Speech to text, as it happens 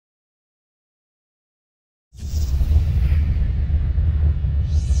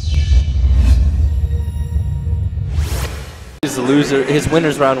his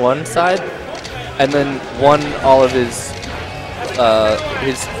winners round 1 side, and then won all of his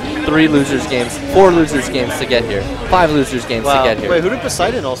 4 losers games to get here, 5 losers games to get here. Wait, who did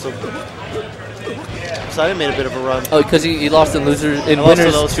Poseidon also? Poseidon made a bit of a run. Oh, because he lost in winners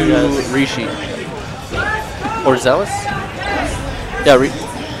to Rishi or Zealous.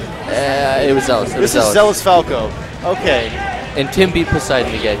 Yeah, it was Zealous. This is Zealous Falco. Okay. And Tim beat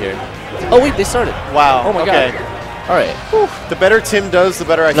Poseidon to get here. Oh wait, they started. Wow. Oh my god. All right. Whew. The better Tim does, the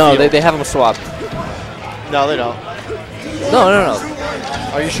better I feel. No, they have them swapped. No, they don't. No.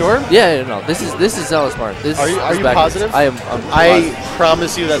 Are you sure? Yeah, no. This is Zealous Marth. Are you positive? I am. I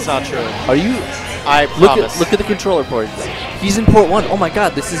promise you that's not true. Are you? I promise. Look at the controller ports. He's in port 1. Oh my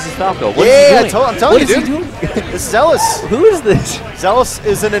god, this is his Falco. What is he doing? I'm telling you, dude. What is he doing? It's Zealous. Who is this? Zealous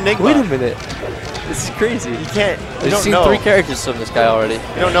is an enigma. Wait a minute. This is crazy. You can't. I've seen 3 characters from this guy already.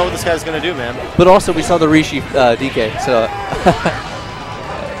 You don't know what this guy's gonna do, man. But also, we saw the Rishi DK. So.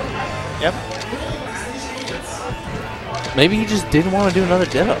 Yep. Maybe he just didn't want to do another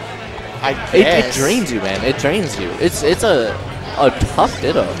ditto. It drains you, man. It drains you. It's a tough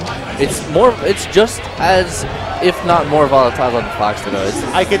ditto. It's just as, if not more volatile than the Fox ditto.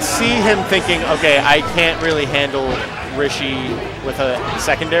 I could see him thinking, okay, I can't really handle Rishi with a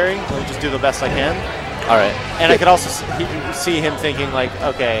secondary. Let me just do the best I can. All right. And I could also see him thinking like,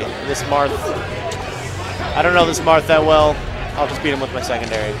 okay, this Marth, I don't know this Marth that well. I'll just beat him with my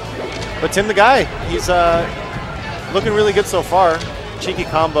secondary. But Timtheguy, he's looking really good so far. Cheeky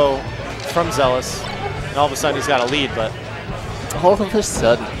combo from Zealous. And all of a sudden he's got a lead, but all of a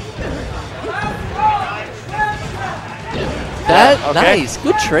sudden. That nice,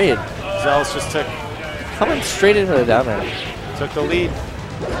 good trade. Zealous just took coming straight into the down air. Took the lead.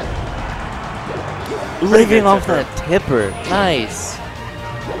 Living off that tipper, nice.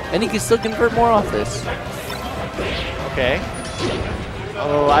 And he can still convert more off this. Okay.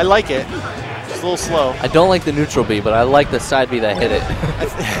 Oh, I like it. Just a little slow. I don't like the neutral B, but I like the side B that hit it.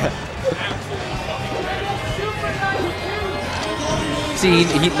 See,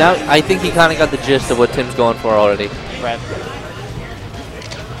 now I think he kind of got the gist of what Tim's going for already. Right.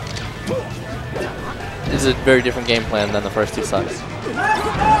 This is a very different game plan than the first 2 slots.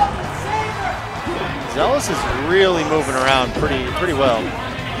 Zealous is really moving around pretty well.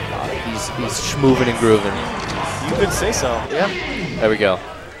 He's schmoving and grooving. You could say so. Yeah. There we go.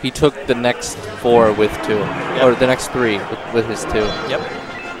 He took the next 4 with 2, or the next 3 with his 2. Yep.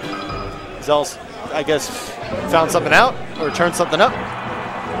 Zealous, I guess, found something out, or turned something up,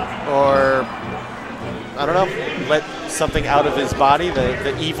 or I don't know, let something out of his body,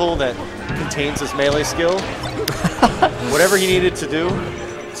 the evil that contains his melee skill. Whatever he needed to do,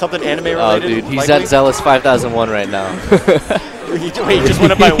 something anime related. Oh, dude, he's at Zealous5001 right now. Wait, he just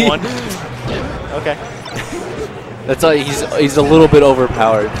went up by 1. Okay. That's all. He's a little bit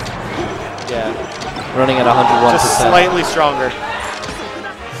overpowered. Yeah. Running at 101%. Just slightly stronger.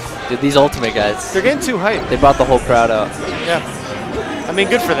 Dude, these ultimate guys. They're getting too hyped. They brought the whole crowd out. Yeah. I mean,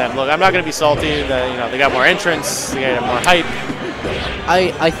 good for them. Look, I'm not going to be salty that they got more entrants, they got more hype.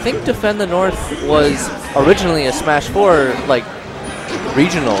 I think Defend the North was originally a Smash 4 like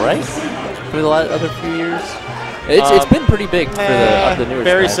regional, right? For the other few years. It's been pretty big for the newer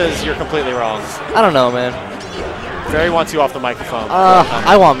Barry Smash. says you're completely wrong. I don't know, man. Barry wants you off the microphone.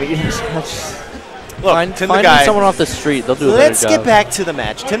 I want me. Look, find Timtheguy, someone off the street. They'll do a better job. Let's get back to the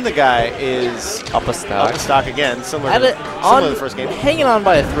match. Timtheguy is up a stock. Again, similar to the first game. Hanging on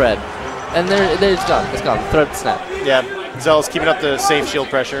by a thread. And there it's gone. It's gone. Thread snap. Yeah. Zealous keeping up the safe shield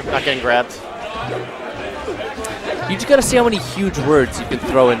pressure, not getting grabbed. You just gotta see how many huge words you can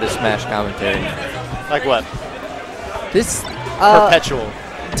throw into Smash commentary. Like what? This perpetual.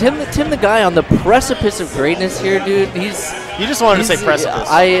 Timtheguy on the precipice of greatness here, dude. You just wanted to say precipice.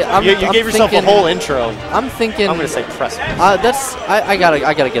 You gave yourself a whole intro. I'm thinking. I'm gonna say precipice. I gotta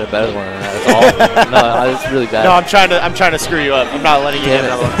get a better one than that. That's all. No, it's really bad. No, I'm trying to screw you up. I'm not letting you get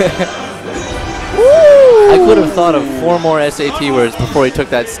another one. I could have thought of 4 more SAT words before he took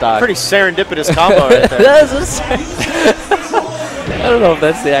that stock. Pretty serendipitous combo right there. I don't know if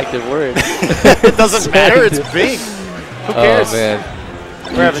that's the active word. It doesn't matter. It's big. Who cares? Oh man.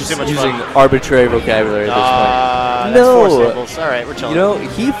 We're having too much using fun. arbitrary vocabulary at this point. That's 4 syllables. All right, we're chilling. You know,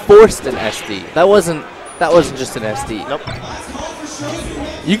 he forced an SD. That wasn't just an SD. Nope.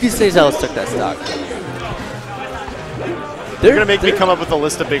 You can say Zealous took that stock. They're gonna make me come up with a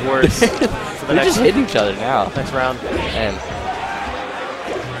list of big words. They're just hitting each other now. Next round. And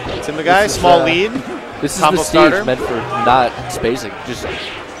Timtheguy, small lead. This is the stage meant for not spacing, just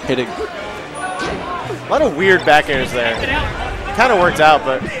hitting. A lot of weird back airs there. Kind of worked out,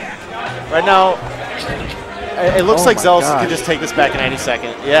 but right now It looks like Zealous gosh. could just take this back in any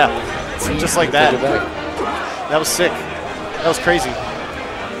second. Yeah, just like that. That was sick. That was crazy.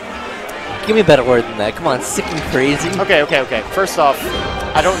 Give me a better word than that. Come on, sick and crazy. Okay. First off,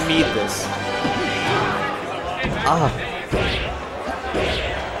 I don't need this. Ah.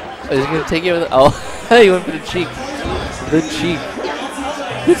 Oh, he's going to take you with oh, he went for the cheek. The cheek.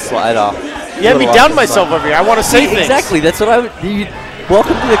 Good slide off. You had me down myself over here. I want to say things. Exactly. That's what I would.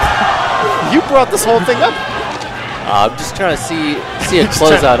 Welcome to the. You brought this whole thing up. I'm just trying to see a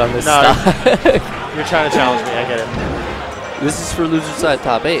closeout on this stuff. You're trying to challenge me. I get it. This is for loser side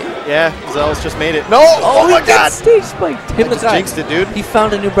top 8. Yeah, Zealous just made it. No! Oh my God! Stage spike. Timtheguy. Jinxed it, dude. He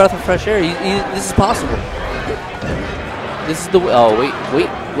found a new breath of fresh air. This is possible. This is the. Oh wait.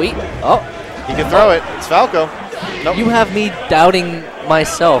 Oh. He can throw it. It's Falco. Nope. You have me doubting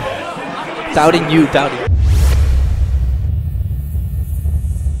myself. Doubting you.